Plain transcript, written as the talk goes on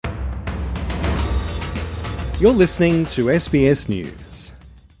You're listening to SBS News.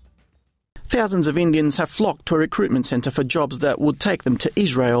 Thousands of Indians have flocked to a recruitment centre for jobs that would take them to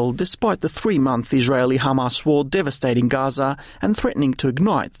Israel, despite the 3-month Israeli-Hamas war devastating Gaza and threatening to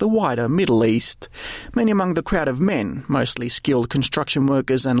ignite the wider Middle East. Many among the crowd of men, mostly skilled construction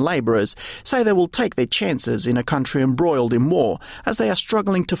workers and labourers, say they will take their chances in a country embroiled in war, as they are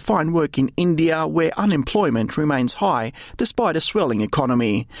struggling to find work in India, where unemployment remains high despite a swelling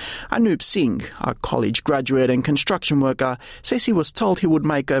economy. Anup Singh, a college graduate and construction worker, says he was told he would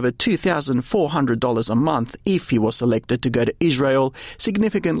make over $2,400 a month if he was selected to go to Israel,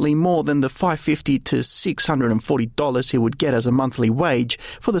 significantly more than the $550 to $640 he would get as a monthly wage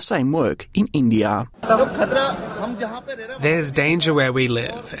for the same work in India. There's danger where we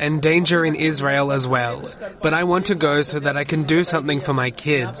live, and danger in Israel as well. But I want to go so that I can do something for my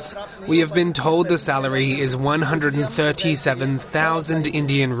kids. We have been told the salary is 137,000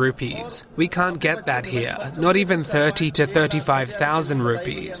 Indian rupees. We can't get that here, not even 30 to 35,000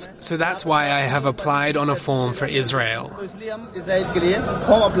 rupees. So that's why I have applied on a form for Israel.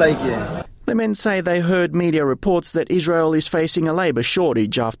 The men say they heard media reports that Israel is facing a labour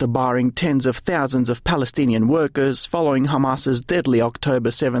shortage after barring tens of thousands of Palestinian workers following Hamas's deadly October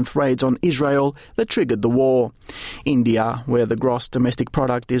 7th raids on Israel that triggered the war. India, where the gross domestic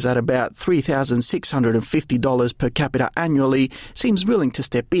product is at about $3,650 per capita annually, seems willing to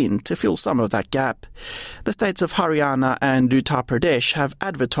step in to fill some of that gap. The states of Haryana and Uttar Pradesh have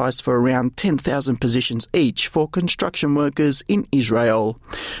advertised for around 10,000 positions each for construction workers in Israel.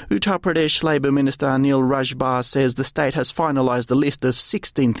 Uttar Pradesh Labour Minister Anil Rajbar says the state has finalised a list of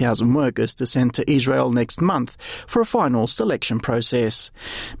 16,000 workers to send to Israel next month for a final selection process.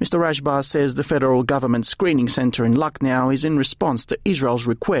 Mr Rajbar says the federal government screening centre in Lucknow is in response to Israel's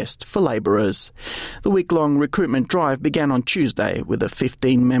request for labourers. The week-long recruitment drive began on Tuesday with a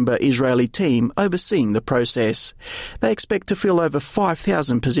 15-member Israeli team overseeing the process. They expect to fill over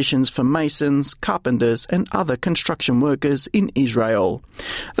 5,000 positions for masons, carpenters and other construction workers in Israel.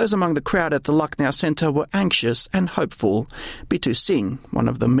 Those among the crowd at the Lucknow Centre were anxious and hopeful. Bitu Singh, one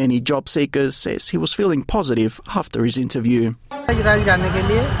of the many job seekers, says he was feeling positive after his interview.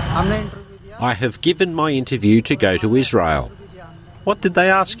 I have given my interview to go to Israel. What did they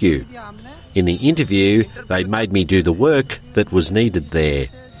ask you? In the interview, they made me do the work that was needed there.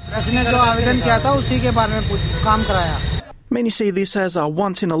 Many see this as a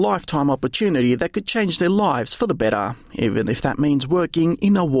once-in-a-lifetime opportunity that could change their lives for the better, even if that means working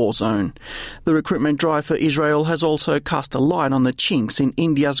in a war zone. The recruitment drive for Israel has also cast a light on the chinks in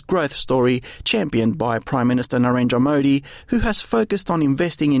India's growth story, championed by Prime Minister Narendra Modi, who has focused on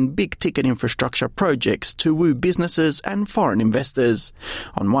investing in big-ticket infrastructure projects to woo businesses and foreign investors.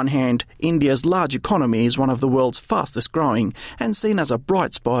 On one hand, India's large economy is one of the world's fastest growing and seen as a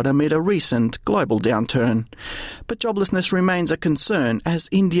bright spot amid a recent global downturn. But joblessness remains a concern, as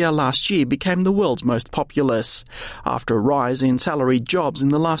India last year became the world's most populous. After a rise in salaried jobs in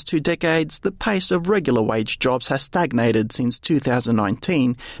the last 2 decades, the pace of regular wage jobs has stagnated since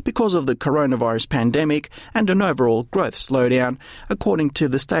 2019 because of the coronavirus pandemic and an overall growth slowdown, according to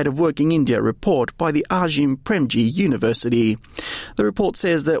the State of Working India report by the Ajim Premji University. The report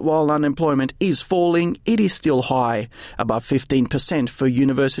says that while unemployment is falling, it is still high, above 15% for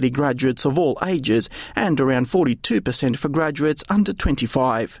university graduates of all ages and around 42% for graduates under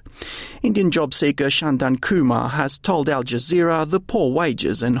 25. Indian job seeker Shandan Kumar has told Al Jazeera the poor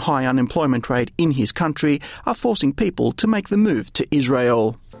wages and high unemployment rate in his country are forcing people to make the move to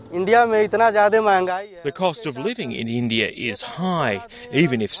Israel. The cost of living in India is high.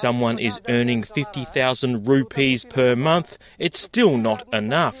 Even if someone is earning 50,000 rupees per month, it's still not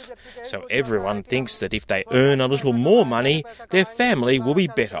enough. So everyone thinks that if they earn a little more money, their family will be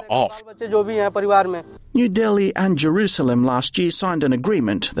better off. New Delhi and Jerusalem last year signed an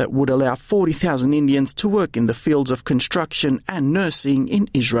agreement that would allow 40,000 Indians to work in the fields of construction and nursing in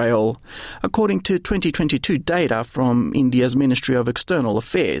Israel. According to 2022 data from India's Ministry of External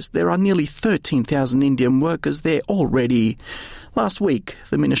Affairs, there are nearly 13,000 Indian workers there already. Last week,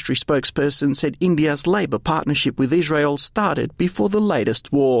 the ministry spokesperson said India's labour partnership with Israel started before the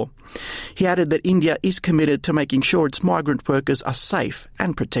latest war. He added that India is committed to making sure its migrant workers are safe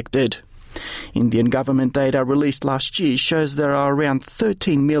and protected. Indian government data released last year shows there are around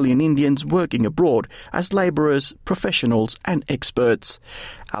 13 million Indians working abroad as labourers, professionals and experts.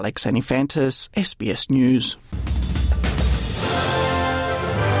 Alex Anifantis, SBS News.